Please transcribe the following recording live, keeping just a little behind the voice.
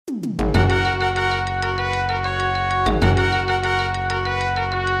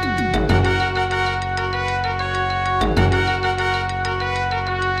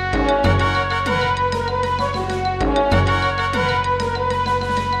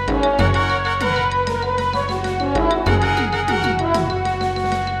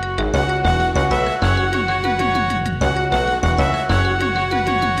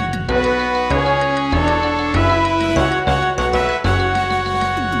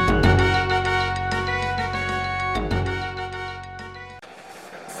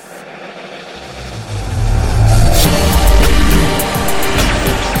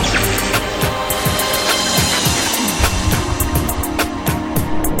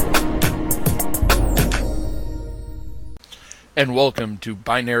And welcome to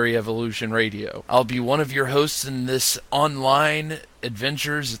Binary Evolution Radio. I'll be one of your hosts in this online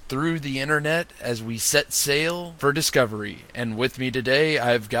adventures through the internet as we set sail for discovery. And with me today,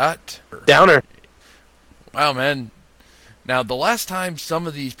 I've got. Downer. Wow, man. Now, the last time some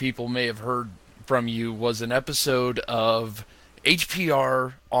of these people may have heard from you was an episode of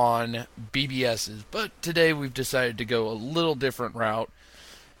HPR on BBS's, but today we've decided to go a little different route.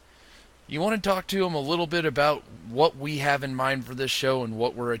 You want to talk to them a little bit about what we have in mind for this show and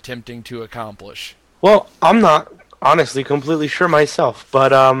what we're attempting to accomplish? Well, I'm not honestly completely sure myself,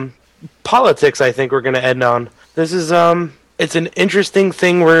 but politics I think we're going to end on. This is it's an interesting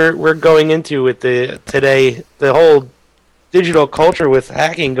thing we're going into with the whole digital culture with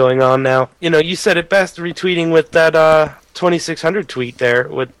hacking going on now. You know, you said it best retweeting with that 2600 tweet there.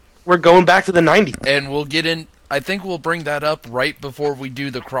 We're going back to the 90s. And we'll get in. I think we'll bring that up right before we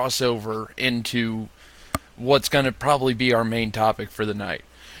do the crossover into what's going to probably be our main topic for the night.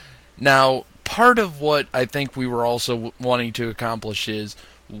 Now, part of what I think we were also wanting to accomplish is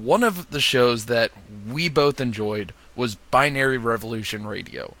one of the shows that we both enjoyed was Binary Revolution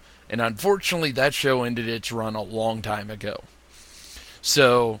Radio. And unfortunately, that show ended its run a long time ago.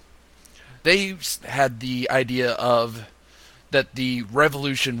 So, they had the idea of that the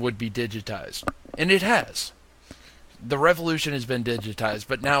revolution would be digitized. And it has. The revolution has been digitized,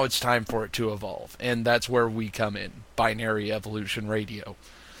 but now it's time for it to evolve. And that's where we come in, Binary Evolution Radio.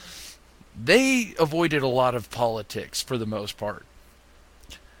 They avoided a lot of politics for the most part.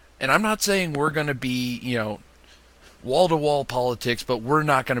 And I'm not saying we're going to be, wall-to-wall politics, but we're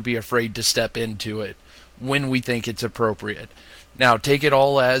not going to be afraid to step into it when we think it's appropriate. Now, take it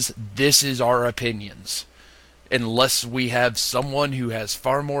all as this is our opinions. Unless we have someone who has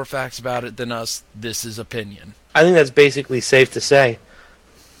far more facts about it than us, this is opinion. I think that's basically safe to say.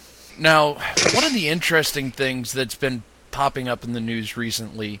 Now, one of the interesting things that's been popping up in the news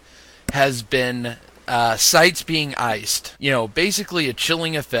recently has been sites being iced. You know, basically a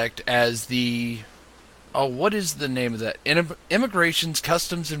chilling effect as the... Oh, what is the name of that? Immigration's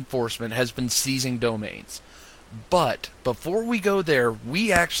Customs Enforcement has been seizing domains. But before we go there,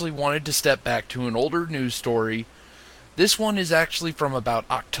 we actually wanted to step back to an older news story. This one is actually from about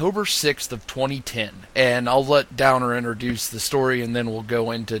October 6th of 2010. And I'll let Downer introduce the story and then we'll go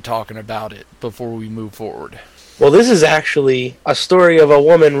into talking about it before we move forward. Well, this is actually a story of a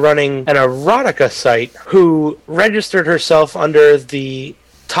woman running an erotica site who registered herself under the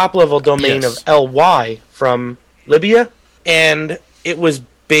top-level domain of LY from Libya, and it was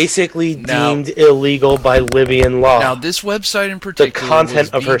basically deemed illegal by Libyan law. Now, this website in particular, the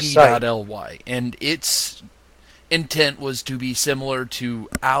content of her site, .ly, and its intent was to be similar to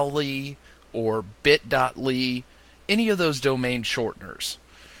Owly or bit.ly, any of those domain shorteners.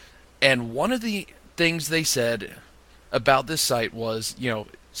 And one of the things they said about this site was,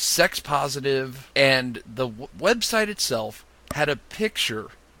 sex positive, and the website itself had a picture.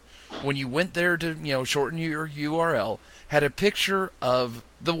 When you went there to, shorten your URL, had a picture of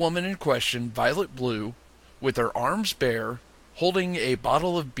the woman in question, Violet Blue, with her arms bare, holding a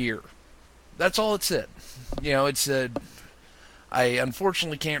bottle of beer. That's all it said. It said, I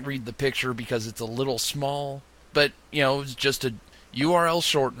unfortunately can't read the picture because it's a little small, but, it was just a URL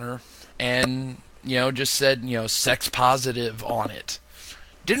shortener, and, just said, sex positive on it.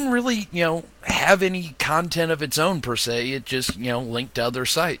 Didn't really, have any content of its own per se. It just, linked to other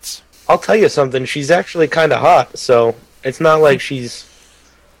sites. I'll tell you something. She's actually kind of hot, so it's not like she's,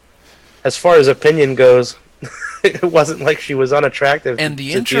 as far as opinion goes, it wasn't like she was unattractive. And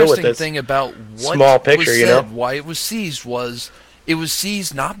the interesting thing about what small picture, was said, why it was seized, was it was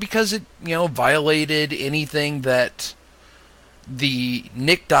seized not because it, violated anything that the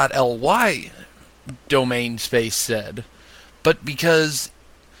nick.ly domain space said, but because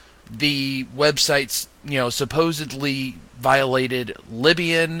the websites, supposedly violated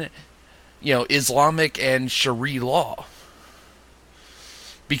Libyan, Islamic and Sharia law.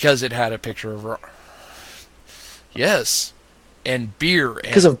 Because it had a picture of her. Yes. And beer and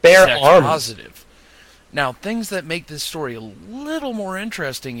because of bare arms. Positive. Now, things that make this story a little more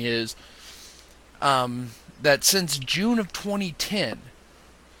interesting is that since June of 2010,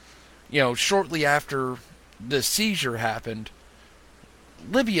 shortly after the seizure happened,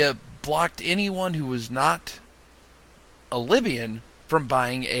 Libya blocked anyone who was not a Libyan from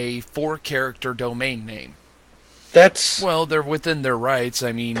buying a 4-character domain name. Well, they're within their rights.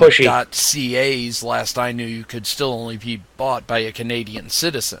 I mean, pushy. .ca's, last I knew, could still only be bought by a Canadian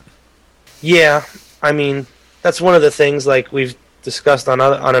citizen. Yeah, I mean, that's one of the things, like we've discussed on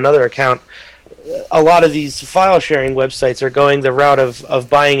another account. A lot of these file-sharing websites are going the route of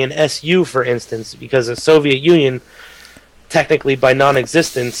buying an SU, for instance, because the Soviet Union technically by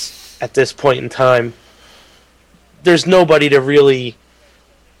non-existence at this point in time. There's nobody to really.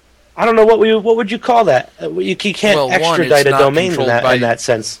 I don't know what would you call that. You can't Well, one, extradite it's a not domain controlled by in that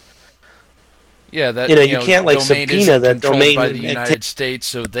sense. yeah, that You can't like domain subpoena isn't that controlled domain by the and United States,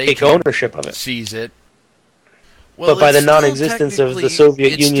 so they take can ownership of it. seize it. But Well, by it's the still non-existence of the technically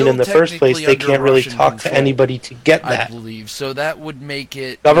Soviet it's Union still in the first place, technically they under can't really Russian talk to control, anybody to get I that, believe. So that would make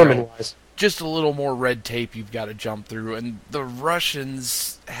it government-wise. just a little more red tape you've got to jump through, and the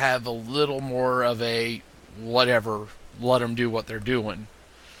Russians have a little more of a whatever, let them do what they're doing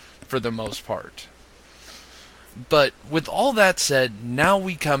for the most part. But with all that said, now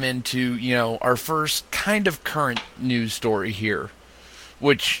we come into, our first kind of current news story here,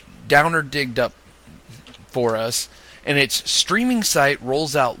 which Downer digged up for us, and it's streaming site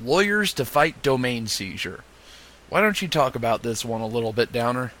rolls out lawyers to fight domain seizure. Why don't you talk about this one a little bit,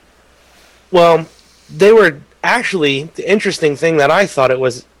 Downer? Well, they were actually, the interesting thing that I thought it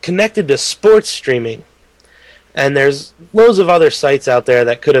was connected to sports streaming. And there's loads of other sites out there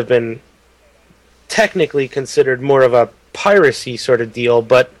that could have been technically considered more of a piracy sort of deal,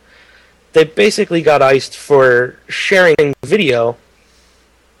 but they basically got iced for sharing video,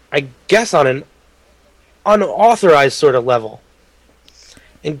 I guess on an unauthorized sort of level,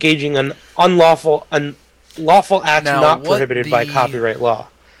 engaging in lawful acts Now, not what prohibited by copyright law.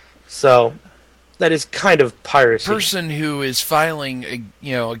 So that is kind of piracy. The person who is filing,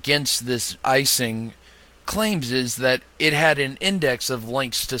 against this icing claims is that it had an index of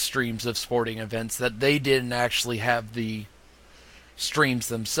links to streams of sporting events, that they didn't actually have the streams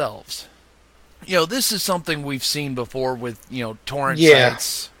themselves. This is something we've seen before with, torrent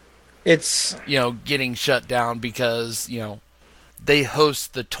sites. It's getting shut down because, they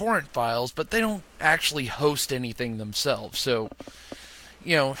host the torrent files, but they don't actually host anything themselves. So,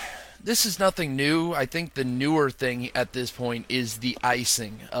 this is nothing new. I think the newer thing at this point is the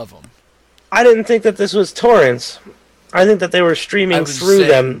icing of them. I didn't think that this was torrents. I think that they were streaming through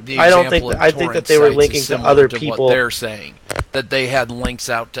them. I don't think. I think that they were linking to other people. What they're saying, that they had links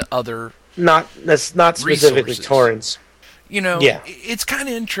out to other. That's not specifically resources. Torrents. It's kind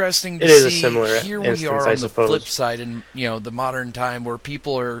of interesting to see. It is a similar here we are on the flip side in the modern time where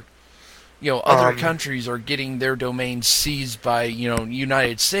people are, other countries are getting their domains seized by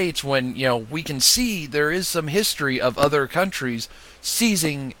United States, when we can see there is some history of other countries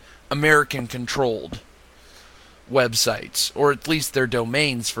seizing American-controlled websites, or at least their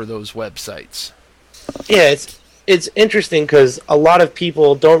domains for those websites. Yeah, it's interesting because a lot of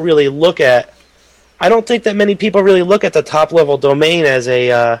people don't really look at. I don't think that many people really look at the top-level domain as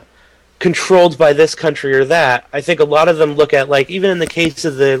a controlled by this country or that. I think a lot of them look at, like, even in the case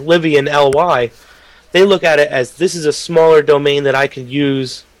of the Libyan LY, they look at it as this is a smaller domain that I can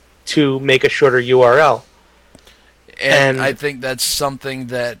use to make a shorter URL. And I think that's something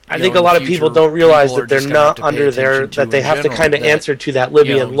that I think a lot of people don't realize that they're not under their that they have to kind of answer to that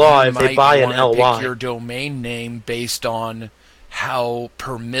Libyan law if they buy an LY. Pick your domain name based on how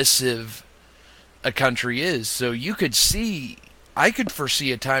permissive a country is. So I could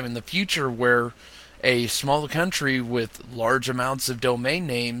foresee a time in the future where a small country with large amounts of domain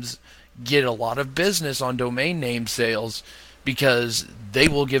names get a lot of business on domain name sales because they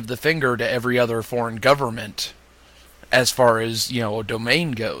will give the finger to every other foreign government as far as, a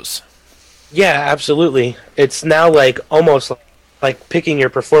domain goes. Yeah, absolutely. It's now like almost like picking your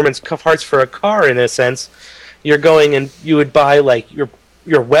performance parts for a car in a sense. You're going and you would buy like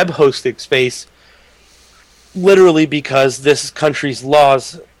your web hosting space literally because this country's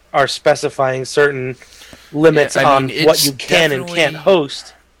laws are specifying certain limits on what you can and can't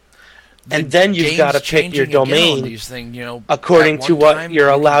host. And then you've got to pick your domain according to what you're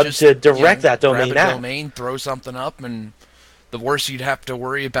allowed to direct that domain grab a at. Domain, throw something up, and the worst you'd have to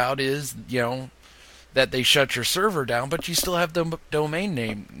worry about is, that they shut your server down, but you still have the domain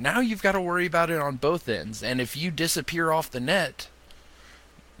name. Now you've got to worry about it on both ends. And if you disappear off the net,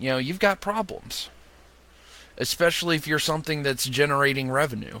 you've got problems. Especially if you're something that's generating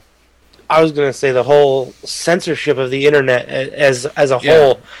revenue. I was going to say the whole censorship of the internet as a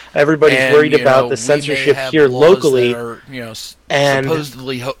whole. Everybody's worried about the censorship here locally, are, and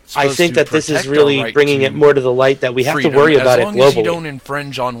supposedly I think that this is really bringing it more to the light that we have to worry about it globally. As long as you don't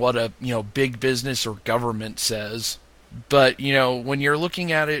infringe on what a big business or government says. But when you're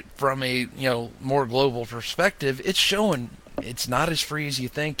looking at it from a more global perspective, it's showing it's not as free as you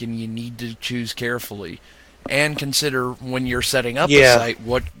think, and you need to choose carefully and consider when you're setting up a site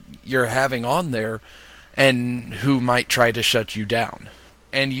what you're having on there and who might try to shut you down.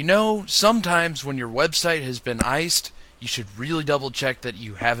 And sometimes when your website has been iced, you should really double check that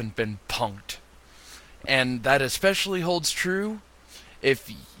you haven't been punked. And that especially holds true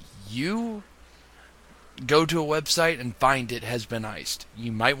if you go to a website and find it has been iced.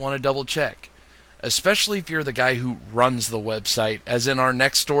 You might want to double check, especially if you're the guy who runs the website, as in our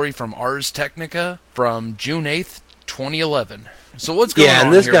next story from Ars Technica from June 8th, 2011. So what's going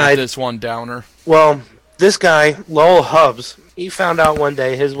on this here guy, with this one downer? Well, this guy, Lowell Hubbs, he found out one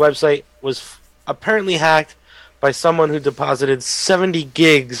day his website was apparently hacked by someone who deposited 70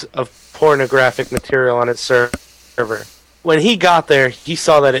 gigs of pornographic material on its server. When he got there, he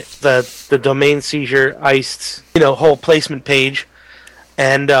saw that the domain seizure iced, whole placement page,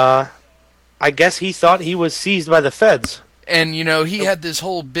 and I guess he thought he was seized by the feds. And, he had this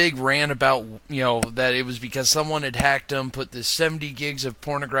whole big rant about, that it was because someone had hacked him, put this 70 gigs of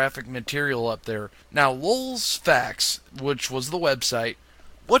pornographic material up there. Now, Lowell's Facts, which was the website,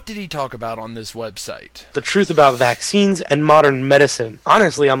 what did he talk about on this website? The truth about vaccines and modern medicine.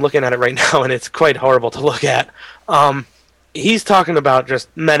 Honestly, I'm looking at it right now, and it's quite horrible to look at. He's talking about just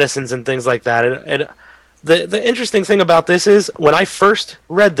medicines and things like that. And the interesting thing about this is, when I first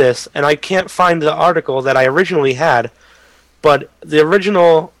read this, and I can't find the article that I originally had, but the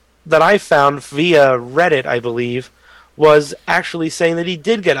original that I found via Reddit, I believe, was actually saying that he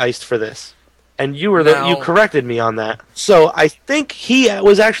did get iced for this. And you corrected me on that. So I think he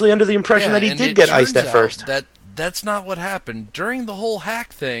was actually under the impression that he did get iced at first. That's not what happened. During the whole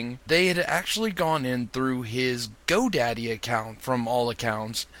hack thing, they had actually gone in through his GoDaddy account, from all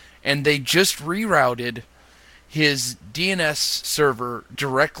accounts, and they just rerouted his DNS server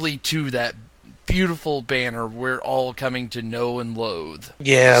directly to that beautiful banner we're all coming to know and loathe.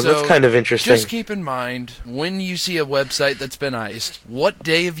 Yeah, so that's kind of interesting. Just keep in mind, when you see a website that's been iced, what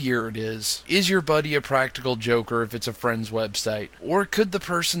day of year it is your buddy a practical joker if it's a friend's website, or could the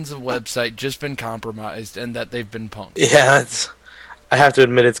person's website just been compromised and that they've been punked? Yeah, I have to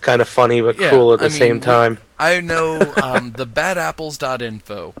admit it's kind of funny but cool at the same time. I know the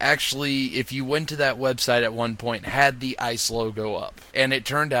badapples.info, actually, if you went to that website at one point, had the ICE logo up. And it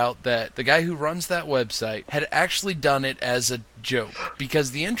turned out that the guy who runs that website had actually done it as a joke. Because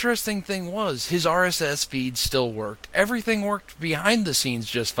the interesting thing was, his RSS feed still worked. Everything worked behind the scenes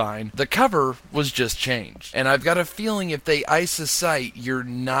just fine. The cover was just changed. And I've got a feeling if they ICE a site, you're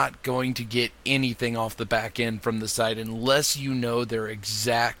not going to get anything off the back end from the site unless you know their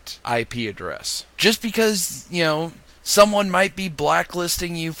exact IP address. Just because, someone might be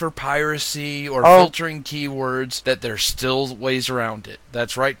blacklisting you for piracy or filtering keywords, that there's still ways around it.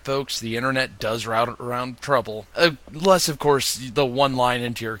 That's right, folks, the internet does route around trouble. Unless, of course, the one line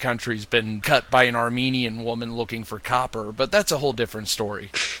into your country's been cut by an Armenian woman looking for copper, but that's a whole different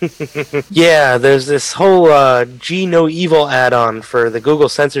story. Yeah, there's this whole G No Evil add-on for the Google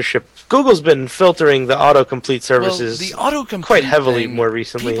censorship. Google's been filtering the autocomplete services the autocomplete quite heavily more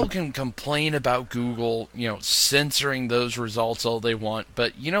recently. People can complain about Google, censoring those results all they want,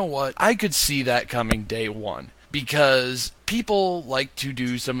 but you know what? I could see that coming day one, because people like to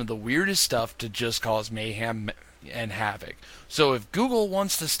do some of the weirdest stuff to just cause mayhem and havoc. So if Google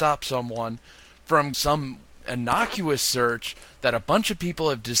wants to stop someone from some innocuous search that a bunch of people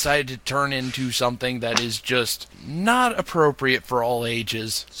have decided to turn into something that is just not appropriate for all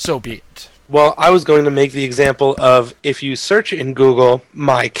ages, so be it. Well, I was going to make the example of, if you search in Google,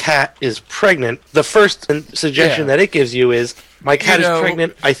 "my cat is pregnant," the first suggestion that it gives you is, "my cat is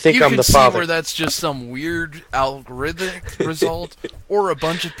pregnant, I think I'm the father." You can see where that's just some weird algorithmic result, or a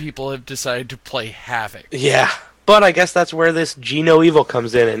bunch of people have decided to play havoc. Yeah. But I guess that's where this G No Evil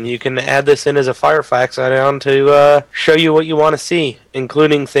comes in, and you can add this in as a Firefox add-on to show you what you want to see,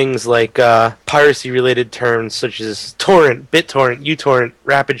 including things like piracy-related terms such as torrent, BitTorrent, uTorrent,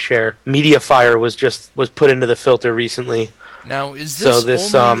 RapidShare. MediaFire was put into the filter recently. Now, is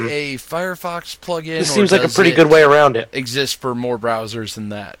this only a Firefox plugin? This seems like a pretty good way around it. Exists for more browsers than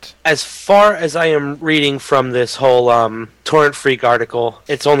that? As far as I am reading from this whole Torrent Freak article,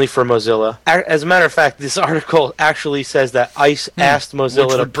 it's only for Mozilla. As a matter of fact, this article actually says that ICE asked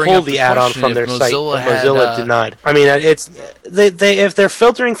Mozilla to pull the add-on from their site, but Mozilla denied. I mean, if they're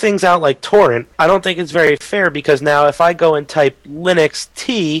filtering things out like torrent, I don't think it's very fair, because now if I go and type Linux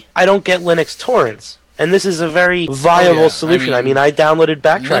T, I don't get Linux torrents. And this is a very viable solution. I mean, I downloaded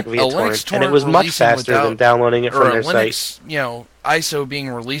Backtrack via torrent, and it was much faster than downloading it from their site. ISO being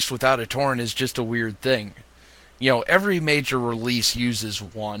released without a torrent is just a weird thing. Every major release uses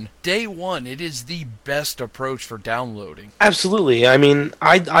one. Day one, it is the best approach for downloading. Absolutely. I mean,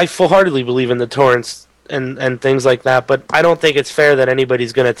 I full-heartedly believe in the torrents and things like that, but I don't think it's fair that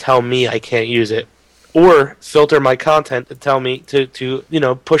anybody's going to tell me I can't use it, or filter my content to tell me to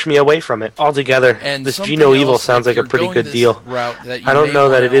push me away from it altogether. And this G No Evil sounds like a pretty good deal. I don't know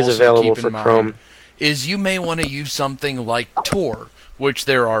that it is available for Chrome. is you may want to use something like Tor, which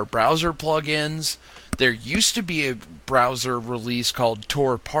there are browser plugins. There used to be a browser release called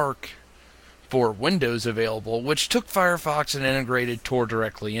Tor Park for Windows available, which took Firefox and integrated Tor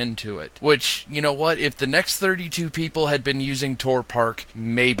directly into it. Which, you know what, if the next 32 people had been using Tor Park,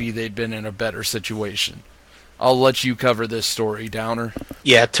 maybe they'd been in a better situation. I'll let you cover this story, Downer.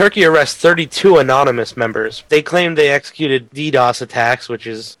 Yeah, Turkey arrests 32 anonymous members. They claim they executed DDoS attacks, which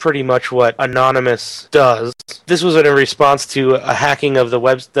is pretty much what Anonymous does. This was in response to a hacking of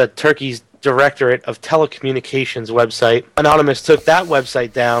the Turkey's Directorate of Telecommunications website. Anonymous took that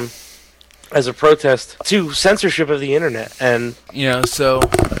website down as a protest to censorship of the internet. And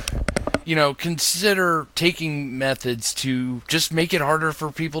consider taking methods to just make it harder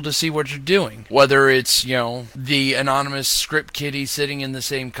for people to see what you're doing. Whether it's, the anonymous script kiddie sitting in the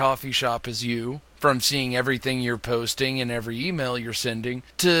same coffee shop as you, from seeing everything you're posting and every email you're sending,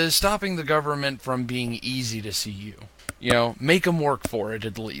 to stopping the government from being easy to see you. Make them work for it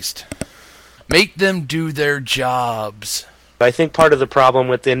at least. Make them do their jobs. I think part of the problem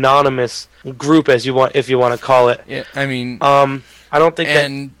with the anonymous group, if you want to call it, I don't think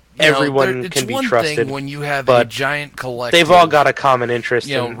that everyone can be trusted. It's one thing when you have a giant collective. They've all got a common interest.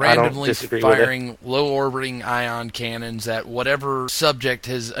 Randomly firing low-orbiting ion cannons at whatever subject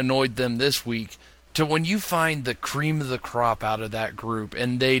has annoyed them this week, to when you find the cream of the crop out of that group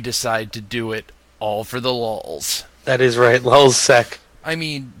and they decide to do it all for the lulz. That is right, lulzsec. I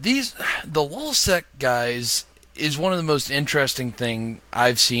mean, the lulzsec guys is one of the most interesting thing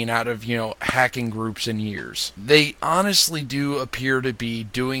I've seen out of, hacking groups in years. They honestly do appear to be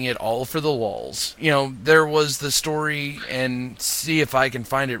doing it all for the lulz. There was the story, and see if I can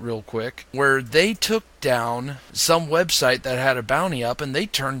find it real quick, where they took down some website that had a bounty up and they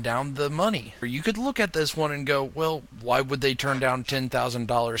turned down the money. You could look at this one and go, well, why would they turn down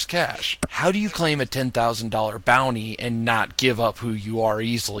 $10,000 cash? How do you claim a $10,000 bounty and not give up who you are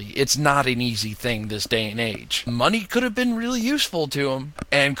easily? It's not an easy thing this day and age. Money could have been really useful to them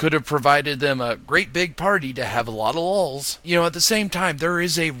and could have provided them a great big party to have a lot of lulz. At the same time, there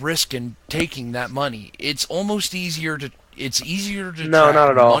is a risk in taking that money. It's easier to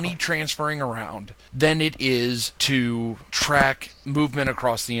track money transferring around than it is to track movement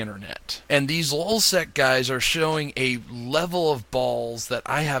across the internet. And these lulzsec guys are showing a level of balls that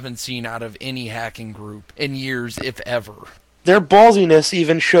I haven't seen out of any hacking group in years, if ever. Their ballsiness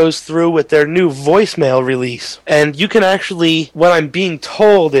even shows through with their new voicemail release. And you can actually, what I'm being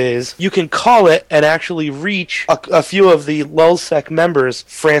told is, you can call it and actually reach a few of the lulzsec members,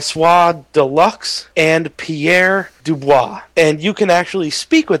 Francois Deluxe and Pierre Dubois. And you can actually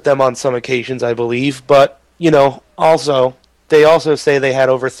speak with them on some occasions, I believe, but, also, they also say they had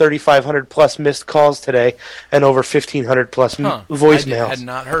over 3,500 plus missed calls today and over 1,500 plus voicemails. I had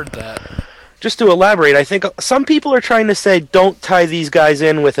not heard that. Just to elaborate, I think some people are trying to say don't tie these guys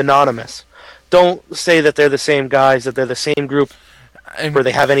in with Anonymous. Don't say that they're the same guys, that they're the same group, or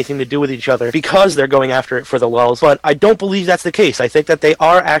they have anything to do with each other because they're going after it for the lulz. But I don't believe that's the case. I think that they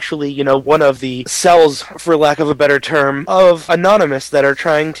are actually, one of the cells, for lack of a better term, of Anonymous that are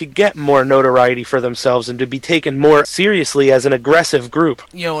trying to get more notoriety for themselves and to be taken more seriously as an aggressive group.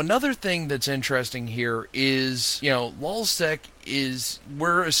 Another thing that's interesting here is, lulzsec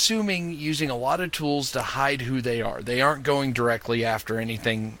we're assuming using a lot of tools to hide who they are. They aren't going directly after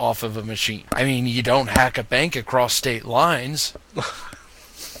anything off of a machine. I mean, you don't hack a bank across state lines.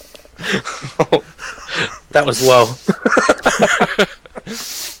 That was low.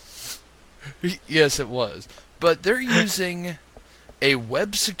 Yes, it was. But they're using a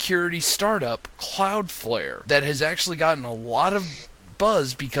web security startup, Cloudflare, that has actually gotten a lot of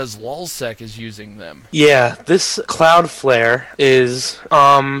buzz because lulzsec is using them. Yeah, this Cloudflare is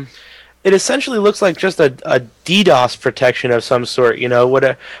it essentially looks like just a DDoS protection of some sort.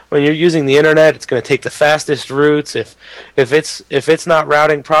 When you're using the internet, it's going to take the fastest routes. If it's not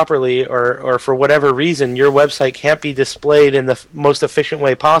routing properly, or for whatever reason your website can't be displayed in the most efficient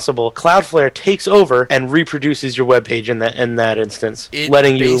way possible, Cloudflare takes over and reproduces your web page in that instance,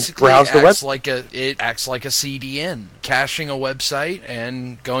 letting you browse the website. It acts like a CDN, caching a website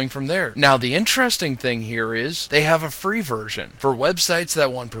and going from there. Now, the interesting thing here is they have a free version for websites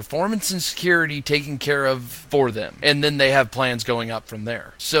that want performance and security taken care of for them, and then they have plans going up from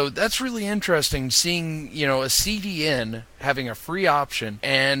there. So that's really interesting, seeing a CDN having a free option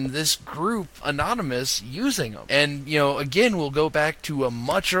and this group Anonymous using them. And again, we'll go back to a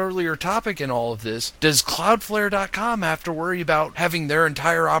much earlier topic in all of this. Does Cloudflare.com have to worry about having their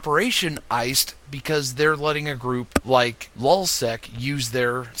entire operation iced because they're letting a group like lulzsec use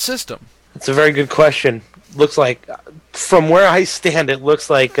their system? It's a very good question. looks like, from where I stand, it looks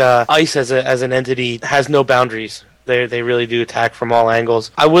like ICE as an entity has no boundaries. They really do attack from all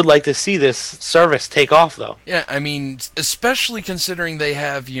angles. I would like to see this service take off, though. Yeah, I mean, especially considering they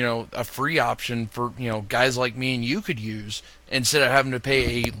have, a free option for, guys like me and you could use instead of having to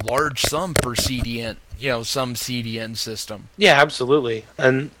pay a large sum per CDN, some CDN system. Yeah, absolutely.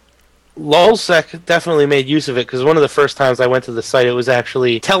 And LulzSec definitely made use of it, because one of the first times I went to the site, it was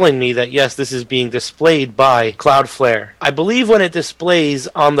actually telling me that, yes, this is being displayed by Cloudflare. I believe when it displays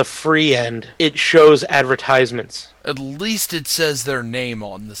on the free end, it shows advertisements. At least it says their name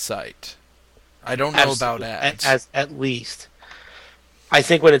on the site. I don't know about ads. At least. I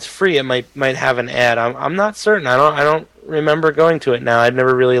think when it's free, it might have an ad. I'm not certain. I don't remember going to it now. I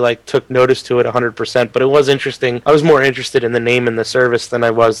never really took notice to it 100%, but it was interesting. I was more interested in the name and the service than I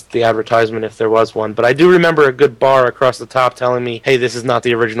was the advertisement, if there was one. But I do remember a good bar across the top telling me, "Hey, this is not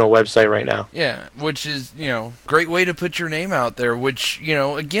the original website right now." Yeah, which is great way to put your name out there. Which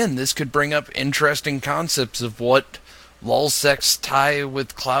again, this could bring up interesting concepts of what LulzSec's tie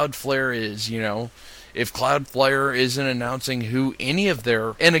with Cloudflare is. If Cloudflare isn't announcing who any of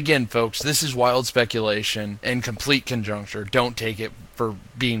their... And again, folks, this is wild speculation and complete conjecture. Don't take it for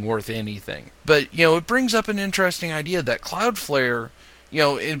being worth anything. But, it brings up an interesting idea that Cloudflare,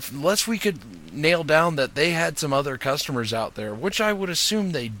 unless we could nail down that they had some other customers out there, which I would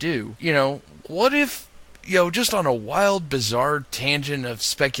assume they do, what if, just on a wild, bizarre tangent of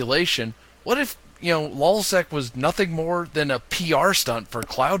speculation, what if LulzSec was nothing more than a PR stunt for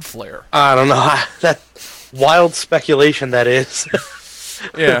Cloudflare? I don't know. That wild speculation, that is.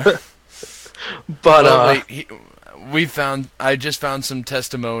 Yeah. But, I just found some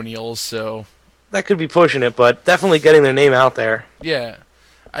testimonials, so... That could be pushing it, but definitely getting their name out there. Yeah.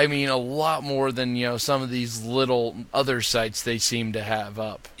 I mean, a lot more than, some of these little other sites they seem to have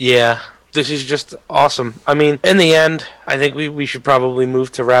up. Yeah. This is just awesome. I mean, in the end, I think we should probably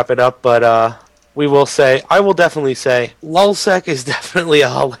move to wrap it up, but, I will definitely say, LulzSec is definitely a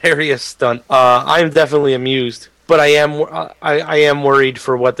hilarious stunt. I'm definitely amused, but I am worried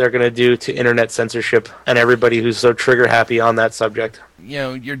for what they're going to do to internet censorship and everybody who's so trigger happy on that subject.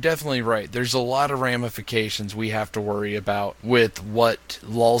 You're definitely right. There's a lot of ramifications we have to worry about with what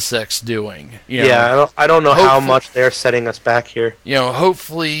LulzSec's doing. Yeah, I don't know how much they're setting us back here.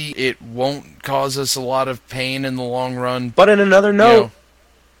 Hopefully it won't cause us a lot of pain in the long run. But in another note,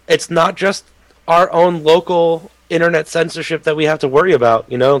 it's not just our own local internet censorship that we have to worry about.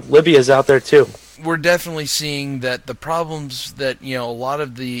 Libya's out there too. We're definitely seeing that the problems that a lot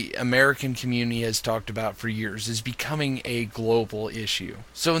of the American community has talked about for years is becoming a global issue.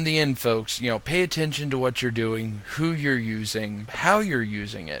 So in the end, folks, pay attention to what you're doing, who you're using, how you're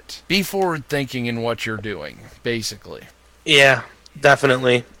using it. Be forward thinking in what you're doing, basically. Yeah,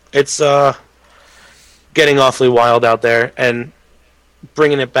 definitely. It's getting awfully wild out there, and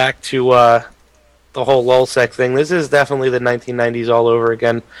bringing it back to the whole LulzSec thing. This is definitely the 1990s all over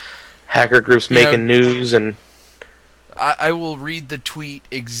again. Hacker groups making news, and I will read the tweet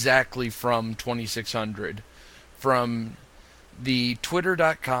exactly from 2600 from the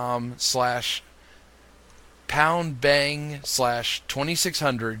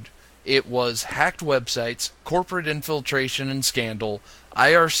twitter.com/poundbang/2600. It was hacked websites, corporate infiltration and scandal,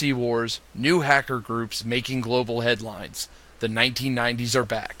 IRC wars, new hacker groups making global headlines. The 1990s are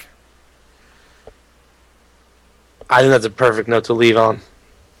back. I think that's a perfect note to leave on.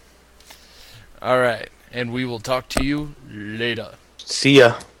 All right, and we will talk to you later. See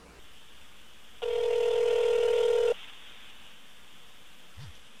ya.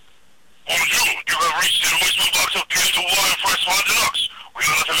 Bonjour, you have reached the voicemail box of Cancel Wire for Response. We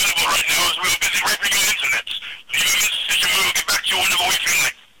are not available right now as we are busy raping your internet. Leave a message and we will get back to you whenever we feel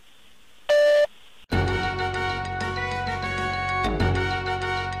like.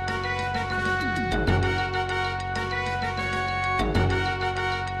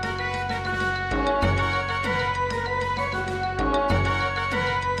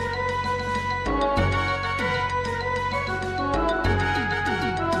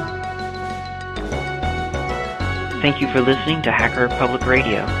 Thank you for listening to Hacker Public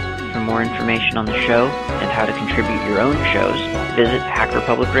Radio. For more information on the show and how to contribute your own shows, visit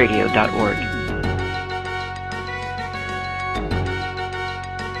hackerpublicradio.org.